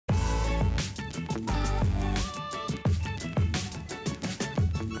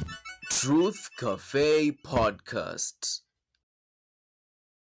Truth Cafe Podcast.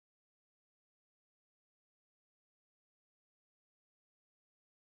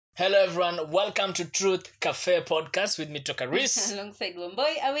 Hello everyone, welcome to Truth Cafe Podcast with me Toka Riz. Alongside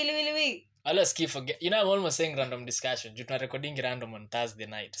Womboy, awili. I always keep forget. I'm almost saying random discussion. You're recording random on Thursday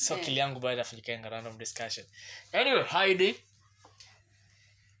night. So Yeah. kili yangu bado afanyika random discussion. Anyway, how you doing?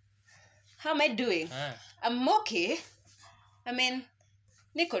 How am I doing? I'm okay. I mean,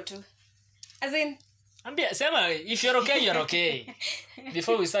 niko tu. As in, Sema, if you're okay, you're okay.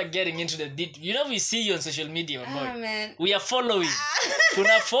 Before we start getting into the detail, we see you on social media, boy. man. We are following.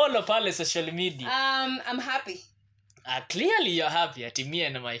 Tuna follow pale social media. I'm happy. Clearly you're happy at me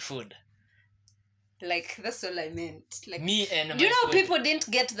and my food. Like, that's all I meant. Like, Me and my do you know food. people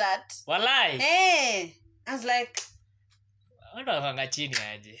didn't get that? Walai. Hey, I was like, Wanga chini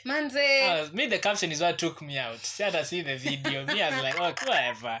aje. manze. Me, the caption is what took me out. See, I see the video. Me, I was like, oh,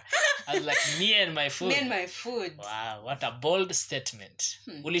 whatever. I was like, me and my food. Me and my food. Wow, what a bold statement.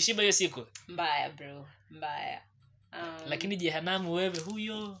 Ulishiba hiyo siku? Mbaya, bro. Mbaya. Lakini jehanamu wewe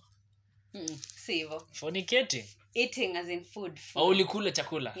huyo. Si hivyo. Fornicating. Eating as in food. Au ulikula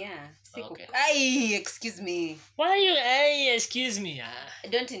chakula? Yeah. Siku. Okay. Ay, excuse me. Why you, hey, excuse me. I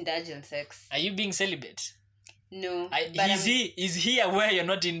don't indulge in sex. Are you being celibate? No. Is he aware you're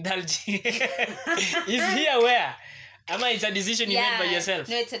not indulging? Is he aware? It's a decision you made by yourself?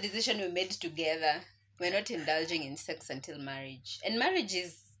 No, it's a decision we made together. We're not indulging in sex until marriage. And marriage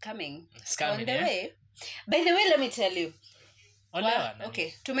is coming. It's coming, on the yeah? way. By the way, let me tell you. Olewa,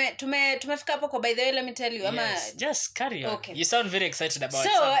 Okay. Tumefika hapo kwa by the way, let me tell you. Yes, just carry on. Okay. You sound very excited about So,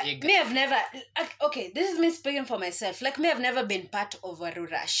 something. me have never... Okay, this is me speaking for myself. Like, me have never been part of a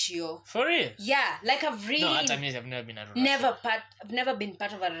rurashio. For real? Yeah, like I've really... No, at me, I've never been a I've never been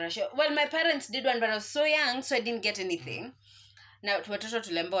part of a rurashio. Well, my parents did one, but I was so young, so I didn't get anything. Now, watoto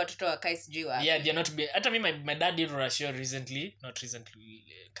tulemba watoto wakai sijui wapi. Yeah, they're not be. Hata me, my dad did Russia recently, not recently,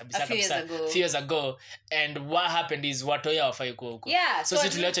 A few years ago. And what happened is watoya wafai kuwa huko. Yeah, so si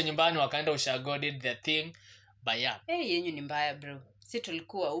tuliacha nyumbani wakaenda ushago did their thing, but yeah. Hey, yenyu ni mbaya bro. Si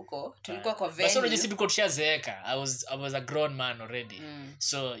tulikuwa huko, tulikuwa kwa venue. But so unajua tulikuwa tushazeeka. I was a grown man already.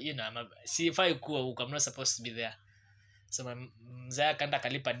 So, sifai kuwa huko. I'm not supposed to be there. So mzee akaenda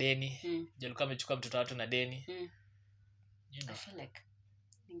akalipa deni. Ndio alikuwa amechukua mtoto watu na deni. I feel like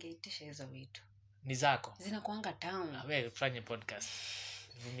ningeitisha hizo vitu. Ni zako. Zinakuanga town. Wewe fanye podcast.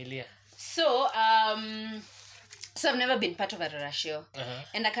 Vumilia. So I've never been part of a rurashio.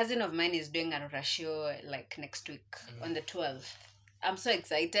 And a cousin of mine is doing a rurashio like next week on the 12th. I'm so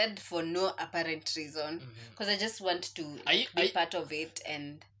excited for no apparent reason because I just want to be part of it.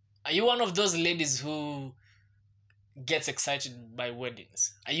 And are you one of those ladies who gets excited by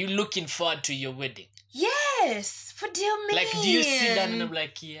weddings? Are you looking forward to your wedding? Yes. What do you mean? Like, do you see that and I'm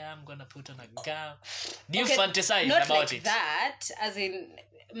like, yeah, I'm gonna put on a gown? Do you fantasize not about like it? That, as in,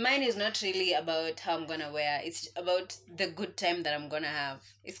 mine is not really about how I'm gonna wear. It's about the good time that I'm gonna have.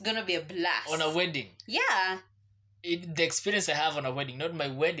 It's gonna be a blast. On a wedding? Yeah. The experience I have on a wedding, not my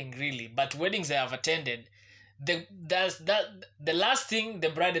wedding really, but weddings I have attended, the last thing the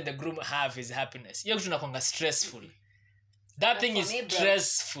bride and the groom have is happiness. Hiyo kitu inakuanga stressful. That thing is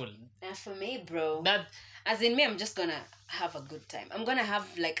stressful. For me, bro. That, as in me, I'm just gonna have a good time. I'm gonna have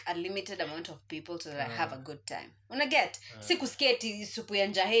like a limited amount of people so that I have a good time. Una get? Sikusketi supu ya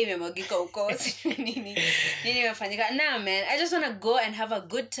njahe imemwagika huko. Nini imefanyika. Nah, man. I just wanna go and have a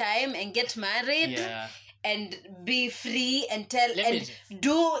good time and get married. Yeah. And be free and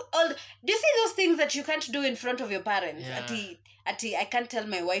do all. Do you see those things that you can't do in front of your parents? Yeah. I can't tell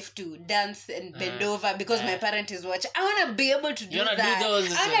my wife to dance and bend over because my parent is watching. I want to be able to do that.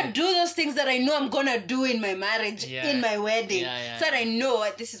 I want to do those things that I know I'm going to do in my marriage, in my wedding. So that I know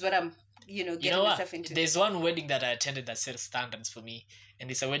this is what I'm, getting myself into. There's one wedding that I attended that set standards for me. And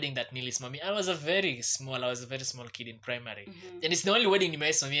it's a wedding that nearly saw me. I was a very small kid in primary. And it's the only wedding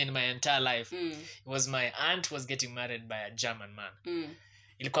I saw me in my entire life. It was my aunt was getting married by a German man.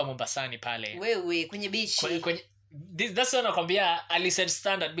 Ilikuwa Mombasani pale. Wewe kwenye beach. That's what nakwambia ali set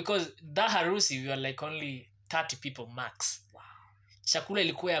standard because that harusi we were like only 30 people max. Wow. Chakula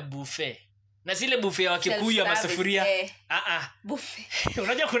ilikuwa ya buffet. Na zile buffet wa Kikuyu ya masufuria. Buffet.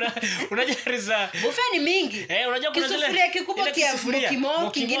 unajua riza. Buffet ni mingi. Unajua kuna zile kisufuria kikubwa kia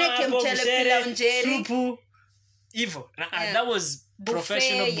mokimo, kingine kia mchele pilau njeri. Supu. Hivyo. That was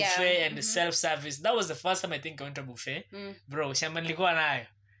professional buffet and self service. That was the first time I think I went to a buffet. Bro, shamba nilikuwa nayo.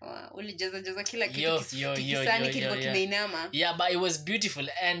 Ulijaza kila kitu kisani kilikuwa kimeinama. Yeah, but it was beautiful.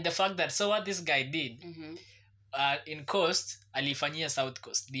 And the fact that, so what this guy did, in coast alifanyia south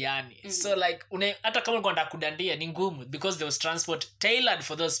coast Diani. So like hata kama ulikuwa unataka kudandia ni ngumu because there was transport tailored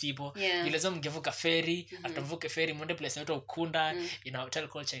for those people. Lazima mngevuka ferry, atavuke ferry mwende place inaitwa Ukunda in a hotel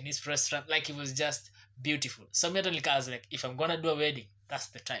called Chinese restaurant. Like it was just beautiful. So me hata nikawa like if I'm gonna do a wedding,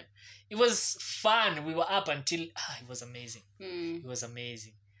 that's the time. It was fun. We were up until it was amazing. It was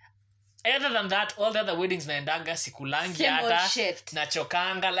amazing. Other than that, all the other weddings naendanga sikulangi hata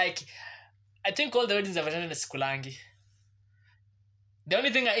nachokanga. Like I think all the weddings I've attended sikulangi. The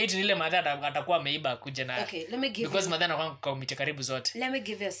only thing I ate ni ile mother atakuwa ameiba kuja na. Okay, let me give because mother anakuwa kwa miti karibu zote. Let me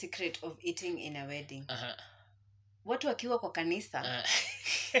give you a secret of eating in a wedding. Watu wakiwa kwa kanisa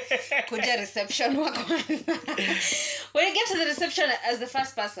kuja reception wako. When you get to the reception as the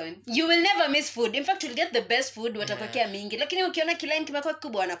first person, you will never miss food. In fact, you'll get the best food. Watakwekea mingi. Lakini ukiona kila kimekuwa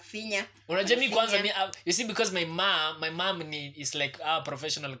kubwa wanakufinya. Unajua mimi kwanza you see because my mom is like a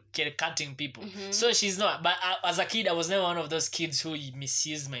professional cutting people. So she's not, but as a kid I was never one of those kids who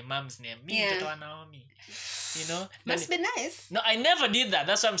misused my mom's name. Me mtoto wa Naomi. You know? Must be nice. No, I never did that.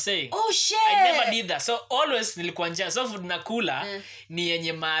 That's what I'm saying. Oh shit. I never did that. So always nilikuwa njaa. So food nakula ni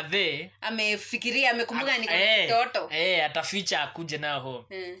yenye madhe amefikiria amekumbuka ni mtoto. Ataficha akuje nao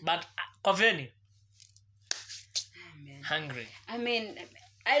home. But kwa veni hungry. I mean,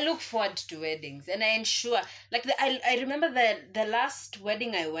 I look forward to weddings and I ensure like I remember the last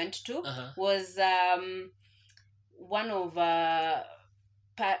wedding I went to was one of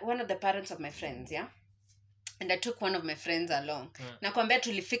the parents of my friends, yeah. And I took one of my friends along. Nakwambia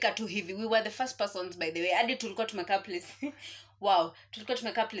tulifika tu hivi. We were the first persons by the way. Hadi tulikuwa tumekaa place. Wow, tulikuwa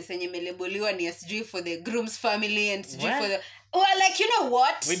tumekaa place yenye imelabeliwa ni SG for the groom's family and SG for the like you know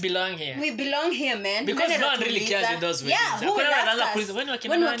what? We belong here. We belong here, man. Because no one really cares in those weddings. Yeah, who will ask us? When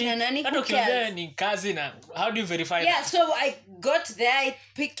wakina nani? Hata ukiambia ni kazi na how do you verify that? that? So I got there, I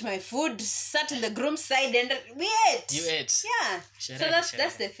picked my food, sat in the groom's side and we ate. You ate? Yeah. So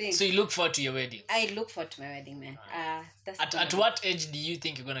that's the thing. So you look forward to your wedding? I look forward to my wedding, man. That's at what age do you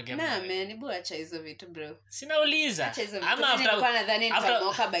think you're going to get married? Man, ibu acha hizo vitu bro. Sinauliza. Acha hizo vitu. Ama after nadhani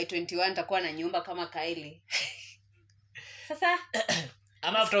nitamoka by 21 nitakuwa na nyumba kama Kylie. Sasa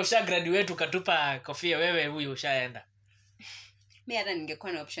ama after usha graduate ukatupa kofia wewe huyu ushaenda. Mimi hata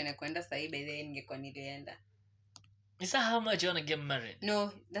ningekuwa na option ya kwenda sasa hivi then ningekuwa nilienda. Is that how much you want to get married?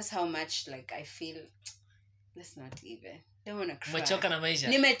 No, that's how much like I feel. Let's not even. Don't want to cry. Umechoka na maisha?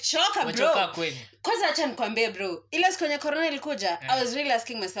 Nimechoka bro. Umechoka kweli? Kwanza acha nikwambie bro. Ile siku ya corona ilikuja, I was really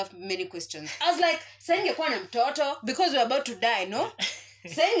asking myself many questions. I was like, sasa ningekuwa na mtoto because we're about to die, no?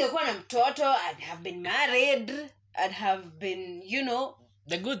 Sasa ningekuwa na mtoto, I'd have been married. I'd have been, you know.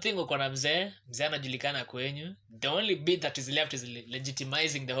 The good thing uko na mzee anajulikana kwenyu. The only bit that is left is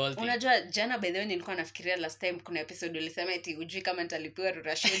legitimizing the whole thing. Unajua jana by the way nilikuwa nafikiria last time kuna episode ulisema eti ujui kama nitalipiwa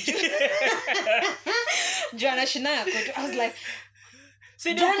rurashio. Jana shina kwetu. I was like,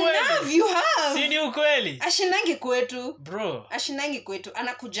 si ni ukweli? You have. Si ni ukweli? Ashinangi kwetu. Bro. Ashinangi kwetu.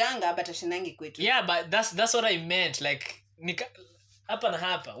 Anakujanga but ashinangi kwetu. Yeah, but that's what I meant. Like hapa na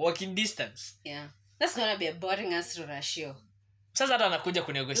hapa walking distance. Yeah. That's gonna be a boring ass ratio. Sasa hata anakuja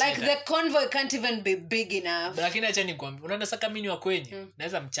kunegotiate. Like the convoy can't even be big enough. Lakini acha nikwambie, unaona saka mimi wa kwenyu,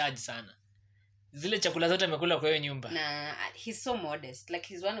 naweza mcharge sana. Zile chakula zote amekula kwa hiyo nyumba. Na he's so modest. Like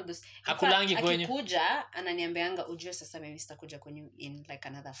he's one of those. Hakulangi kwenyu. Akikuja ananiambianga ujue sasa mimi sitakuja kwenyu in like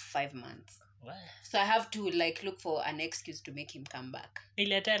another 5 months. What? So I have to like look for an excuse to make him come back.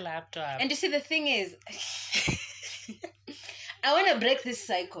 Nilete laptop. And you see the thing is I want to break this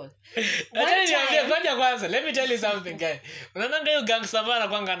cycle. Let me tell you something, guy. Unaona hiyo gangster bana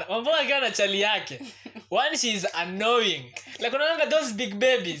kwanga mambo yake na chali yake. One, she is annoying. Like unaona those big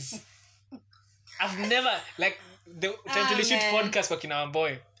babies. I've never like the time to shoot podcast kwa kina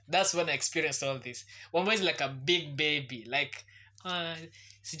Wamboy. That's when I experienced all this. Wamboy is like a big baby. Like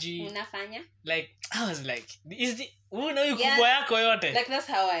sijui unafanya? Like I was like is the una hiyo kubwa yako yote. Like that's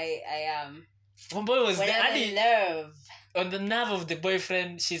how I am. Wamboy was the love. On the nerve of the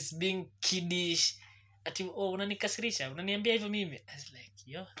boyfriend, she's being kiddish. Ati unanikasirisha, unaniambia hivyo mimi. I was like,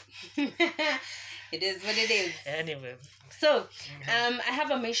 yo. It is what it is. Anyway. So, I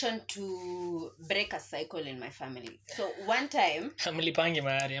have a mission to break a cycle in my family. So, one time, amlipiwangu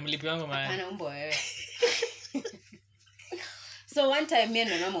mahari. Hapana umbo wewe. So one time me and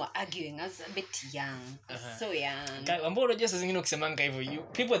my mom were arguing. I was a bit young. So young. Ambao unajua saa zingine ukisemanga hivyo,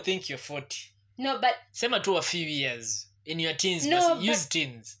 people think you're 40. No, but sema tu a few years in your teens, use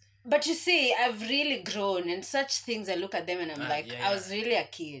teens. But you see, I've really grown and such things I look at them and I'm like, I was really a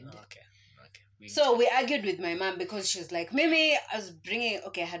kid. Okay. So we argued with my mom because she was like, Mimi,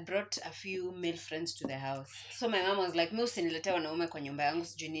 I had brought a few male friends to the house. So my mom was like, mi usiniletea wanaume kwa nyumba yangu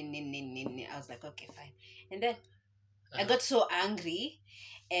sijui nini. I was like, okay, fine. And then I got so angry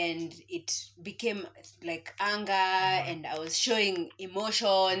and it became like anger and I was showing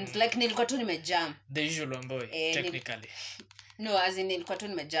emotions. Like nilikuwa tu nimejam. The usual one boy, technically. No, as in nilikuwa tu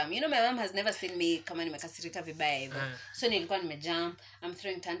nimejam. You know, my mom has never seen me kama nimekasirika vibaya hivyo. So nilikuwa nimejam. I'm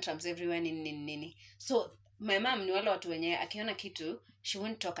throwing tantrums everywhere nini. So my mom ni wale watu wenye akiona kitu, she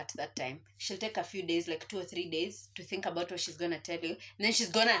won't talk at that time. She'll take a few days, like 2 or 3 days to think about what she's gonna tell you. And then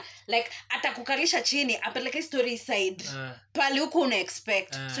she's gonna like atakukalisha chini apeleke story side pali huku una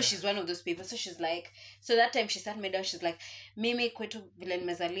expect. So she's one of those people. So she's like, so that time she sat me down, she's like, Mimi kwetu vile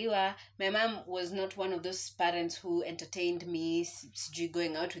nimezaliwa, my mom was not one of those parents who entertained me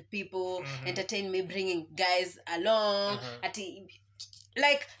going out with people, entertained me bringing guys along.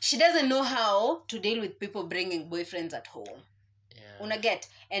 Like she doesn't know how to deal with people bringing boyfriends at home. Unaget,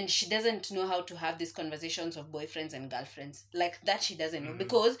 and she doesn't know how to have these conversations of boyfriends and girlfriends like that. She doesn't know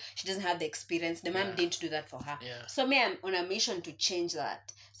because she doesn't have the experience. The mom didn't do that for her. So me, I'm on a mission to change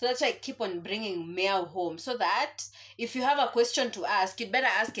that. So that's why I keep on bringing male home, so that if you have a question to ask, you'd better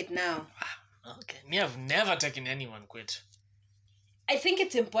ask it now. Okay, me, I've never taken anyone quit. I think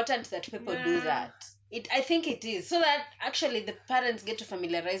it's important that people do that. I think it is, so that actually the parents get to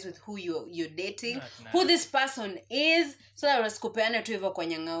familiarize with who you're dating, who this person is, so that wasikupeana tu hivyo kwa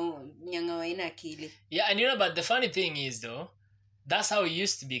nyangao ina akili. Yeah, and you know, but the funny thing is though, that's how it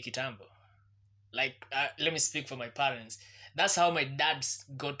used to be kitambo. Like, let me speak for my parents. That's how my dad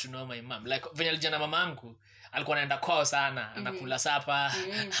got to know my mom. Like, venye alijana mamangu, alikuwa anaenda kwao sana, anakula sapa,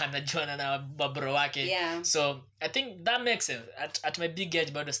 anajuana na babro wake. So I think that makes sense. At my big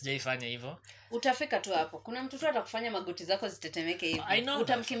age bado sijaifanya hivyo. Utafika tu hapo. Kuna mtu tu atakufanya magoti zako zitetemeke hivi.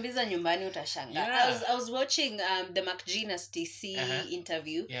 Utamkimbiza nyumbani utashangaa. I was watching the McG Nasty C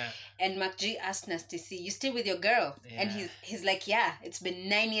interview, and McG asked Nasty C, "You still with your girl?" And he's like, "Yeah, it's been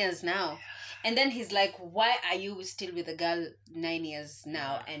 9 years now." And then he's like, "Why are you still with a girl 9 years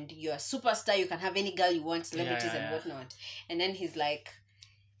now? And you're a superstar, you can have any girl you want, celebrities and whatnot." And then he's like,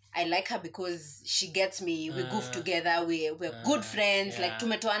 I like her because she gets me, we goof together, we're good friends, like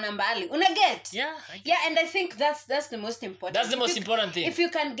tumetoana mbali. Unaget? Yeah, and I think that's the most important. That's the most important thing. If you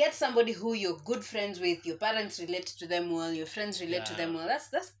can get somebody who you're good friends with, your parents relate to them well, your friends relate to them well,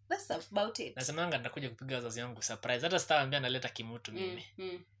 that's about it. Nasemanga nitakuja kupiga wazazi wangu surprise. Hata sitawaambia naleta kimutu mimi.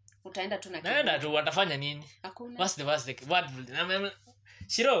 Utaenda tu na naenda tu, watafanya nini? Hakuna. What's the what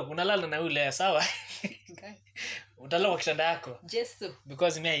Shiro, unalala na ule sawa? Okay. Utalala kwa kitanda yako. Jesu.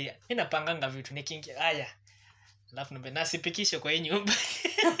 Because mimi napanganga vitu nikiingia haya. Alafu nasipikishe kwa hii nyumba.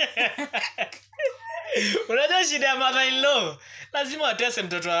 Unajua shida ya mother-in-law, lazima watese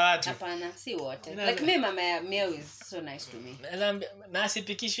mtoto wa watu. Hapana, si wote. Like me, mama Meo is so nice to me.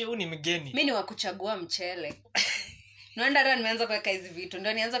 Nasipikishe, huyu ni mgeni. Mimi ni wa kuchagua mchele. Naenda hata nimeanza kuweka hizi vitu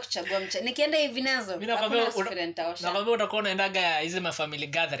ndio nianza kuchagua mchele. Nikienda hivi nazo nakwambia utakuwa unaendaga hizi ma family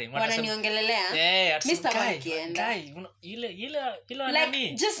gathering wananiongelelea Mr. Wakienda ile like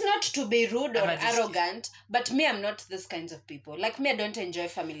just not to be rude or arrogant, but me, I'm not those kinds of people. Like me, I don't enjoy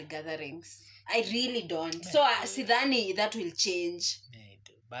family gatherings. I really don't. So sidhani that will change.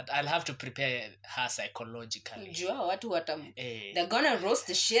 But I'll have to prepare her psychologically. Jua watu they're gonna roast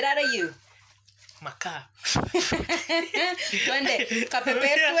the shit out of you. Maka. Twende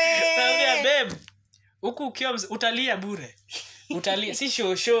kapepetwe. Naambia babe, huku ukiwa utalia bure. Utalia si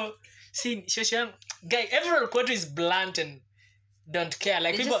show. Si show. Guy, everyone quote is blunt and don't care.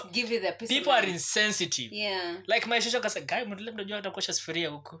 Like they people just give you the piece. People are insensitive. Yeah. Like my shosho kasa, guy, mnajua atakosha sufuria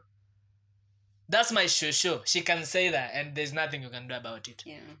huko. That's my shosho. She can say that and there's nothing you can do about it.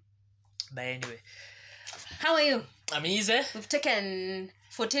 Yeah. But anyway. How are you? I'm easy. We've taken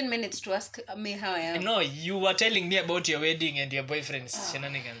 14 minutes to ask me how I am. No, you were telling me about your wedding and your boyfriend's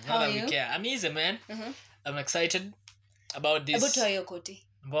shenanigans. Not that we care. I'm easy, man. I'm excited about this. About your koti.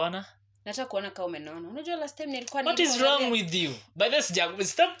 Mbona? Nataka kuona kama umenona. Unajua last time nilikuwa What is wrong with you? By this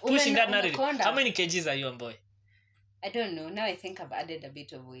stop pushing that narrative. How many kgs are you, boy? I don't know. Now I think I've added a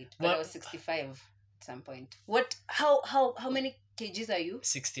bit of weight. But I was 65 at some point. What? How many kgs are you?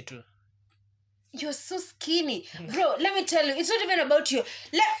 62. You're so skinny. Bro, let me tell you, it's not even about you.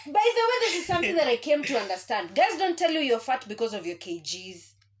 By the way, this is something that I came to understand. Guys don't tell you you're fat because of your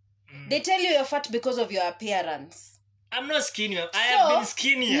kgs. They tell you you're fat because of your appearance. I'm not skinny. I have been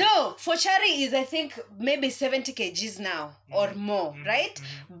skinnier. No, for Chari is I think maybe 70 kgs now or more, right?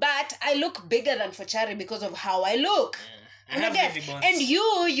 But I look bigger than for Chari because of how I look. I have heavy bones. And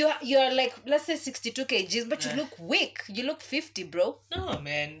you're like, let's say 62 kgs, but you look weak. You look 50, bro. No,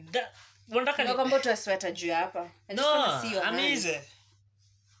 man. Nakwambia tu sweater juu hapa. I just want to see your hands.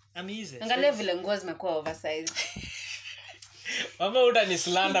 I'm easy. Angalia vile nguo zimekuwa oversized. Mama utani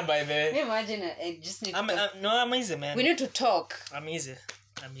slander by the way. Imagine I just need I'm easy, man. We need to talk. I'm easy.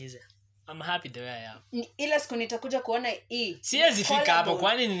 I'm happy the way I am. Ila siku nitakuja kuona hii. Siwezi fika hapo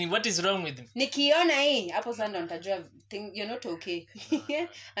kwani what is wrong with me? Nikiona hii hapo sasa ndo nitajua you're not okay.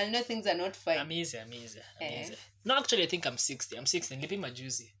 I know things are not fine. I'm easy. No, actually I think I'm 60. Nilipima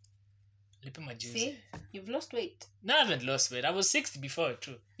juzi. See? You've lost weight. No, I haven't lost weight. I was 60 before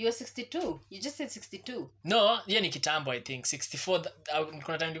too. You were 62. You just said 62. No, ni kitambo I think. 64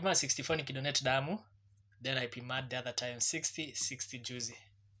 kuna time nilipima 64 nikidonate damu. Then I pimad the other time 60 juzi.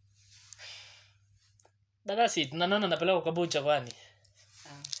 But that's it. Naona napeleka kwa bucha kwani.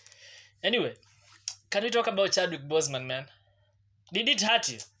 Anyway, can we talk about Chadwick Boseman, man? Did it hurt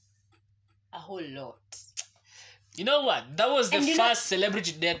you? A whole lot. You know what? That was the first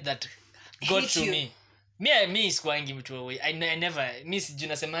celebrity death that got to me. Me sikwangi mtu away. I never miss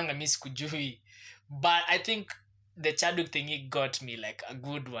junasemanga miss kujui. But I think the Chadwick thing it got me like a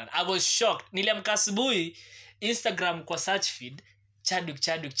good one. I was shocked. Niliamka asubuhi Instagram kwa search feed Chadwick.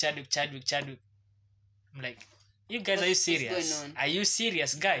 I'm like, you guys, are you serious? Are you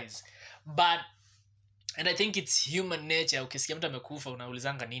serious, guys? But and I think it's human nature. Ukisikia mtu amekufa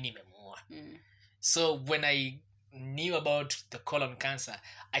unaulizanga nini imemuua. So when I knew about the colon cancer,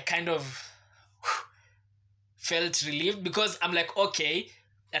 I kind of felt relieved because I'm like, okay,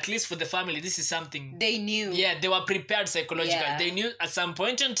 at least for the family, this is something they knew. Yeah, they were prepared psychologically. Yeah. They knew at some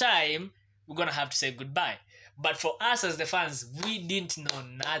point in time we're gonna have to say goodbye. But for us as the fans, we didn't know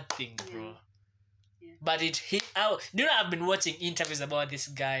nothing, bro. Yeah. But it hit out. Do you know, I've been watching interviews about this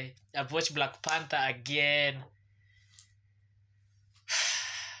guy. I've watched Black Panther again.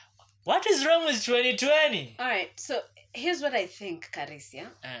 What is wrong with 2020? All right, so here's what I think, Karisia.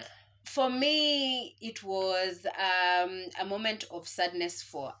 For me, it was a moment of sadness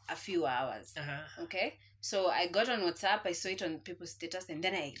for a few hours. Okay? So I got on WhatsApp, I saw it on people's status, and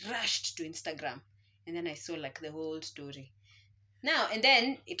then I rushed to Instagram. And then I saw like the whole story. Now, and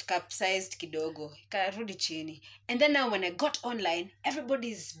then it capsized kidogo. Ikarudi chini. And then now when I got online,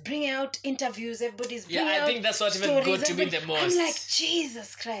 everybody's bringing out interviews, everybody's bringing out I think that's what even got to me the most. I'm like,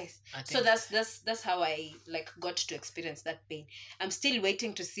 Jesus Christ. So that's how I like got to experience that pain. I'm still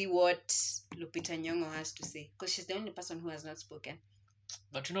waiting to see what Lupita Nyong'o has to say, because she's the only person who has not spoken.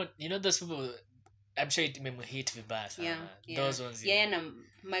 But you know those people, I'm sure it may hit vibaya sana. Yeah. Those ones. Yeah, and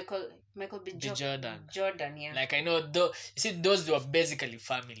Michael B. Jordan, yeah. Like I know those were basically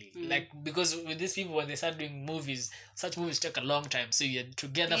family. Like because with these people when they start doing movies, such movies take a long time. So you're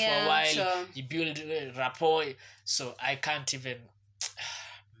together for a while, sure. You build rapport. So I can't even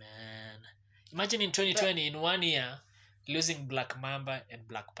man. Imagine in 2020 in 1 year losing Black Mamba and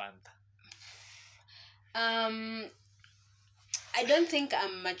Black Panther. I don't think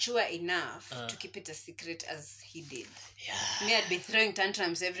I'm mature enough to keep it a secret as he did. Yeah. Me, I'd be throwing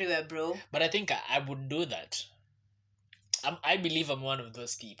tantrums everywhere, bro. But I think I would do that. I believe I'm one of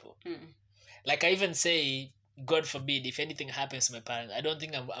those people. Like I even say, God forbid, if anything happens to my parents, I don't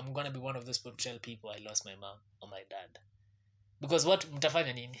think I'm going to be one of those potential people I lost my mom or my dad. Because what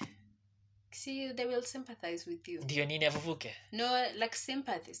mtafanya nini? See, they will sympathize with you. Ndio nini afufuke? No, like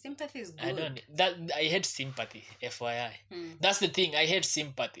sympathy. Sympathy is good. I hate sympathy, FYI. That's the thing. I hate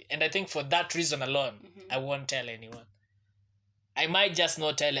sympathy. And I think for that reason alone, I won't tell anyone. I might just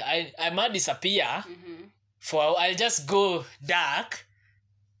not tell it. I might disappear. I'll just go dark.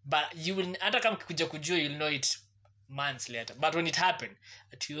 But you will, hata kama kuja kujua, you'll know it months later. But when it happened,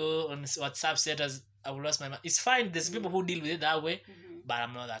 at you on WhatsApp status, I lost my mind. It's fine. There's people who deal with it that way. But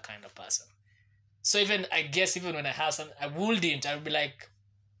I'm not that kind of person. So even when I have something, I would be like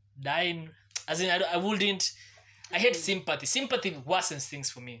dying. As in, I wouldn't. I hate sympathy. Sympathy worsens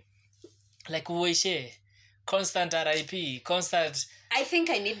things for me. Like Uweshe, constant RIP, constant. I think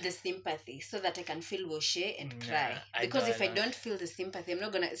I need the sympathy so that I can feel Woshe and cry. Because if I don't feel the sympathy, I'm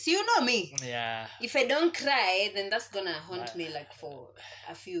not gonna. See, you know me. Yeah. If I don't cry, then that's gonna haunt me like for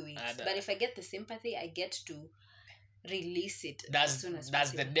a few weeks. But if I get the sympathy, I get to release it as soon as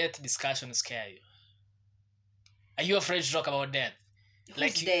possible. Does the death discussion scare you? Are you afraid to talk about death? Who's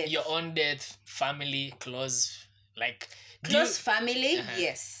like death? Your own death, family, close, like close family,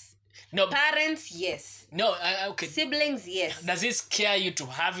 yes. No parents, yes. No, okay. Siblings, yes. Does it scare you to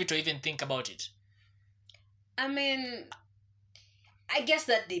have it or even think about it? I mean, I guess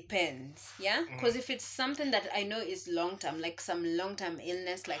that depends, yeah. Because if it's something that I know is long term, like some long term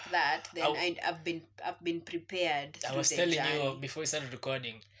illness like that, then I've been prepared. I was telling you before we started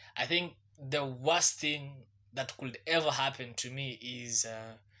recording. I think the worst thing that could ever happen to me is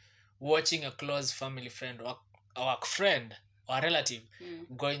watching a close family friend or a friend or a relative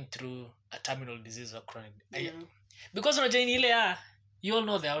going through a terminal disease or chronic. Because unajua ni ile you all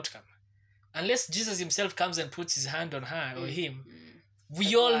know the outcome. Unless Jesus himself comes and puts his hand on her or him,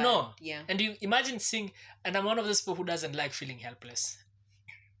 we all know. Yeah. And you imagine seeing, and I'm one of those people who doesn't like feeling helpless.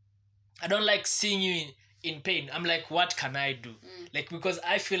 I don't like seeing you in pain. I'm like, what can I do? Like, because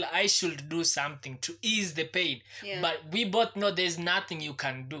I feel I should do something to ease the pain. Yeah. But we both know there's nothing you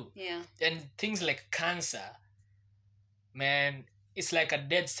can do. Yeah. And things like cancer, man, it's like a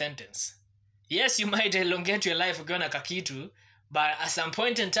death sentence. Yes, you might elongate your life ukiwa na kakitu, but at some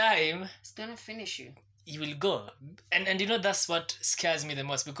point in time, it's gonna finish you. You will go. And you know, that's what scares me the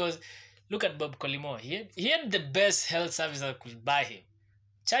most, because look at Bob Collymore. He had the best health service that could buy him.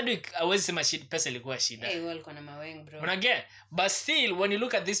 Chadwick hawezi sema pesa ilikuwa shida. Hey, walikuwa na maweng, bro. Unaget? But still, when you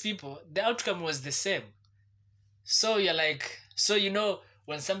look at these people, the outcome was the same. So you're like, so you know,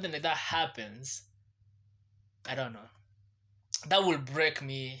 when something like that happens, I don't know, that will break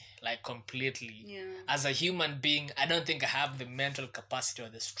me like completely. Yeah. As a human being, I don't think I have the mental capacity or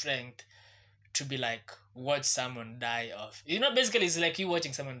the strength to be like, watch someone die of. You know, basically it's like you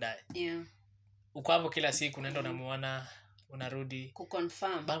watching someone die. Yeah. Uko hapo kila siku unaenda unamuona, unarudi.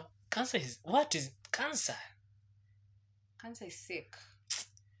 Kuconfirm. But cancer is, what is cancer? Cancer is sick.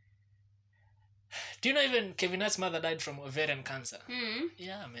 Do you know even Kevin Hart's mother died from ovarian cancer?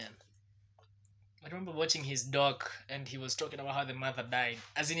 Yeah, man. I remember watching his doc and he was talking about how the mother died.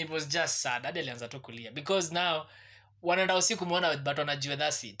 As in, it was just sad. Hadi alianza tu kulia. Because now, wanaenda usiku muona but wanajua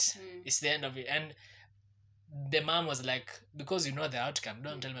that's it. It's the end of it. And the mom was like, because you know the outcome,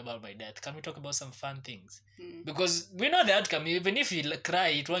 don't tell me about my death. Can we talk about some fun things? Because we know the outcome. Even if you cry,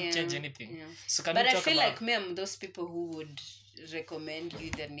 it won't change anything. Yeah. So can but we I talk feel about... like me, I'm those people who would recommend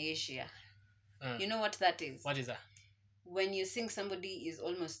euthanasia. You know what that is? What is that? When you think somebody is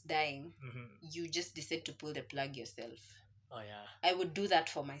almost dying, you just decide to pull the plug yourself. Oh yeah. I would do that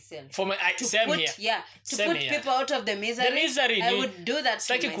for myself. For my same put, here. Yeah. To Same put here. people out of the misery. The misery. I would do that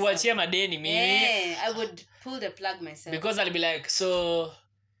Saki to kuachia myself. madeni mimi. Yeah, I would pull the plug myself. Because I'll be like, so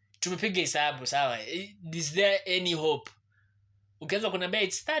tumepiga hesabu sawa. Is there any hope? Ukianza kuniambia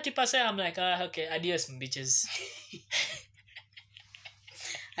it's 30%, I'm like, okay, adios bitches.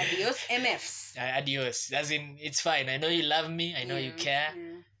 Adios MFs. Adios. As in, it's fine. I know you love me. I know you care.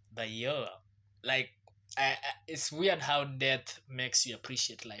 Yeah. But yo, like, it's weird how death makes you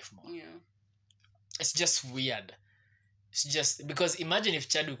appreciate life more. Yeah. It's just weird. It's just because imagine if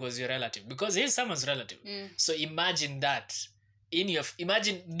Chadwick was your relative, because he's someone's relative. So imagine that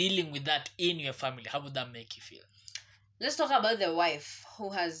imagine dealing with that in your family. How would that make you feel? Let's talk about the wife who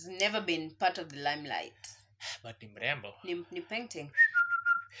has never been part of the limelight. But ni mrembo. Ni painting.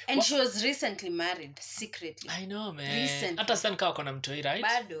 And she was recently married secretly. I know, man. Recently. Hata sasa nikawa kona mtoi, right?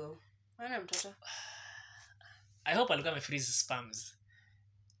 Bado. Wana mtoto. I hope alikuwa amefreeze spams.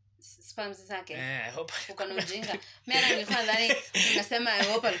 Spams zake. I hope. Uko na ujinga. Mimi nilikuwa ndani unasema I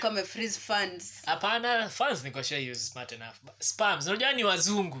hope alikuwa amefreeze funds. Hapana, funds niko sure you smart enough. Spams, unajua ni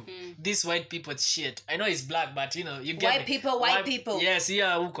wazungu. This white people shit. I know it's black, but you know, you get white people. Yes,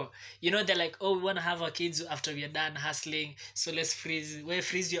 yeah, huko. You know, they're like, oh, we want to have our kids after we are done hustling, so let's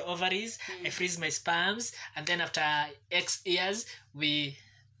freeze your ovaries. I freeze my spams, and then after X years,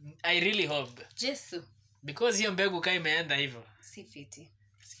 I really hope. Jesu. Because hiyo mbegu kai imeenda hivyo. Si fiti.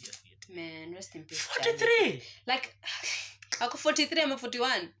 Man, rest in peace. 43. Like ako 43 ama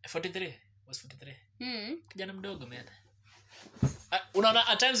 41? 43. Was 43. Kijana mdogo man. Unaona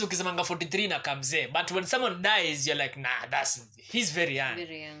at times ukisemanga 43 na kamzee, but when someone dies you're like, nah, he's very young.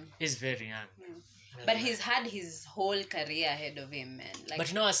 Very young. He's very young. But he's had his whole career ahead of him, man. Like, but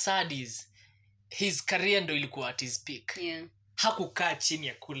you know what sad is? His career ndo ilikuwa at his peak. Yeah. Hakukaa chini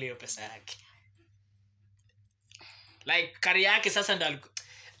ya kule hiyo pesa yake. Like career yake sasa ndo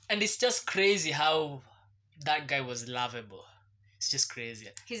and it's just crazy how that guy was lovable. It's just crazy.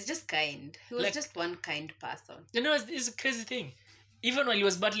 He's just kind. He was like, just one kind person. You know, it's a crazy thing. Even when he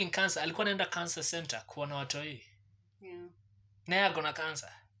was battling cancer, alikuwa anaenda cancer center kuona watoi. Yeah. Naye akona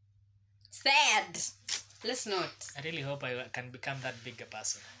cancer. Sad. Let's not. I really hope I can become that bigger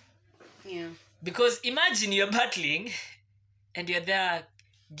person. Yeah. Because imagine you're battling and you're there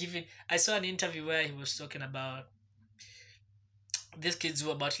giving... I saw an interview where he was talking about these kids who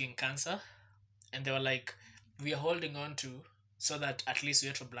are battling cancer, and they were like, we are holding on to so that at least we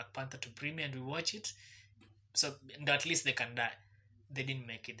wait for Black Panther to premiere and we watch it, so at least they can die. They didn't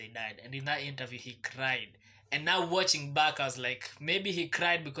make it, they died. And in that interview he cried, and now watching back I was like, maybe he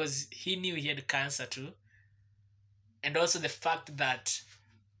cried because he knew he had cancer too, and also the fact that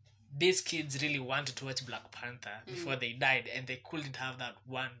these kids really wanted to watch Black Panther before they died, and they couldn't have that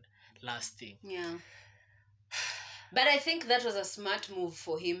one last thing. Yeah. But I think that was a smart move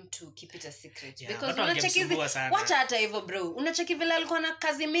for him to keep it a secret. Yeah, because watu wangemsumbua sana. wacha hata hivyo bro. Unacheki vile alikuwa na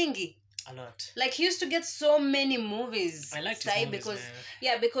kazi mingi. A lot. Like he used to get so many movies. I liked his movies, because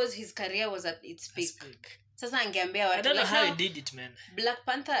man. Because his career was at its peak. Sasa angeambia watu. I don't know like how now, he did it, man. Black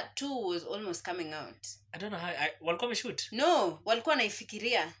Panther 2 was almost coming out. I don't know how walikuwa wameshoot. No, walikuwa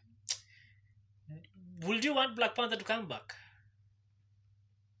naifikiria. Would you want Black Panther to come back?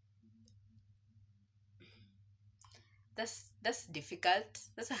 That's difficult.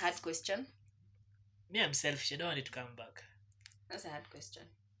 That's a hard question. Me, I'm selfish. I don't want it to come back. That's a hard question.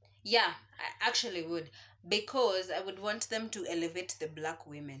 Yeah, I actually would. Because I would want them to elevate the black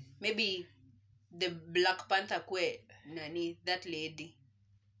women. Maybe the Black Panther nani, that lady.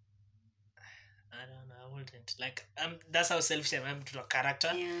 I don't know. I wouldn't. Like, that's how selfish I am to a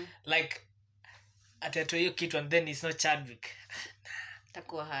character. Yeah. Like, atatoa hiyo kitu and then it's not Chadwick.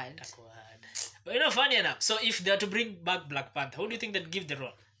 Takuwa hard. But you know, funny enough. So if they are to bring back Black Panther, who do you think they'd give the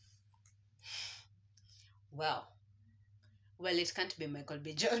role? Well, it can't be Michael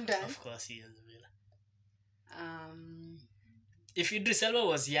B. Jordan. Of course, he is the villain. If Idris Elba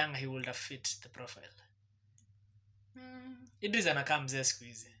was young, he would have fit the profile. Idris anakaa mzee siku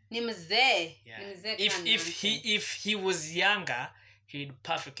hizi. Ni mzee. Yeah. If he was younger, he'd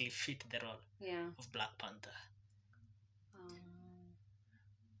perfectly fit the role of Black Panther.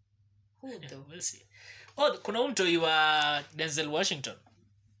 Who though? We'll see. Oh, kuna mtoi wa Denzel Washington.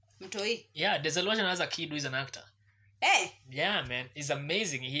 Mtoi? Yeah, Denzel Washington has a kid who is an actor. Hey! Yeah, man. He's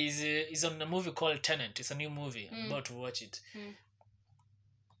amazing. He's on a movie called Tenet. It's a new movie. I'm about to watch it.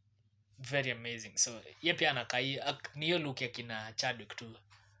 Very amazing. So, ye pia anakai niyo look ya kina Chadwick too.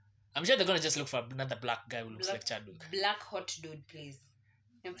 I'm sure they're going to just look for another black guy who looks like Chadwick. Black hot dude, please.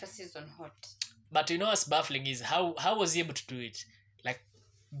 Emphasis on hot. But you know what's baffling is how was he able to do it? Like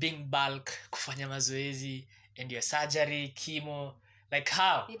being bulk, kufanya mazoezi, and your surgery, chemo. Like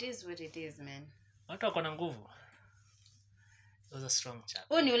how? It is what it is, man. Watu wako na nguvu. It was a strong chap.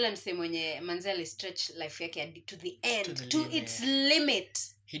 Huyu ni ule msee mwenye manzali stretch life yake to the end, to its limit.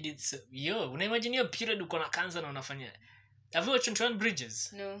 He did so. Yo, unaimagine hiyo period uko na cancer na unafanya. Have you watched 21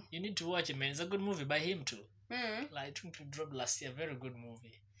 Bridges? No. You need to watch it, man. It's a good movie by him too. Like, I think it dropped last year. Very good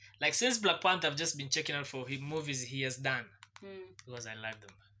movie. Like, since Black Panther, I've just been checking out for him movies he has done. Because I like them.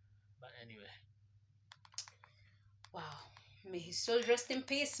 But anyway. Wow. May his soul rest in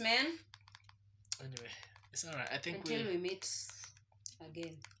peace, man. Anyway. It's alright. I think until we meet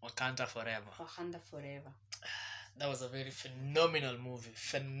again. Wakanda forever. Wakanda forever. That was a very phenomenal movie.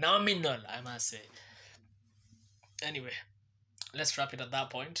 Phenomenal, I must say. Anyway, let's wrap it at that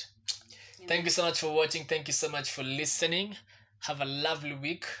point. Yeah. Thank you so much for watching. Thank you so much for listening. Have a lovely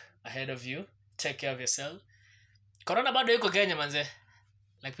week ahead of you. Take care of yourself. Corona bado yuko Kenya manze.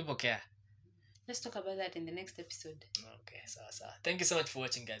 Like people care. Let's talk about that in the next episode. Okay, so. Thank you so much for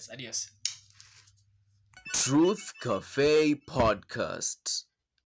watching, guys. Adios. Truth Cafe Podcast.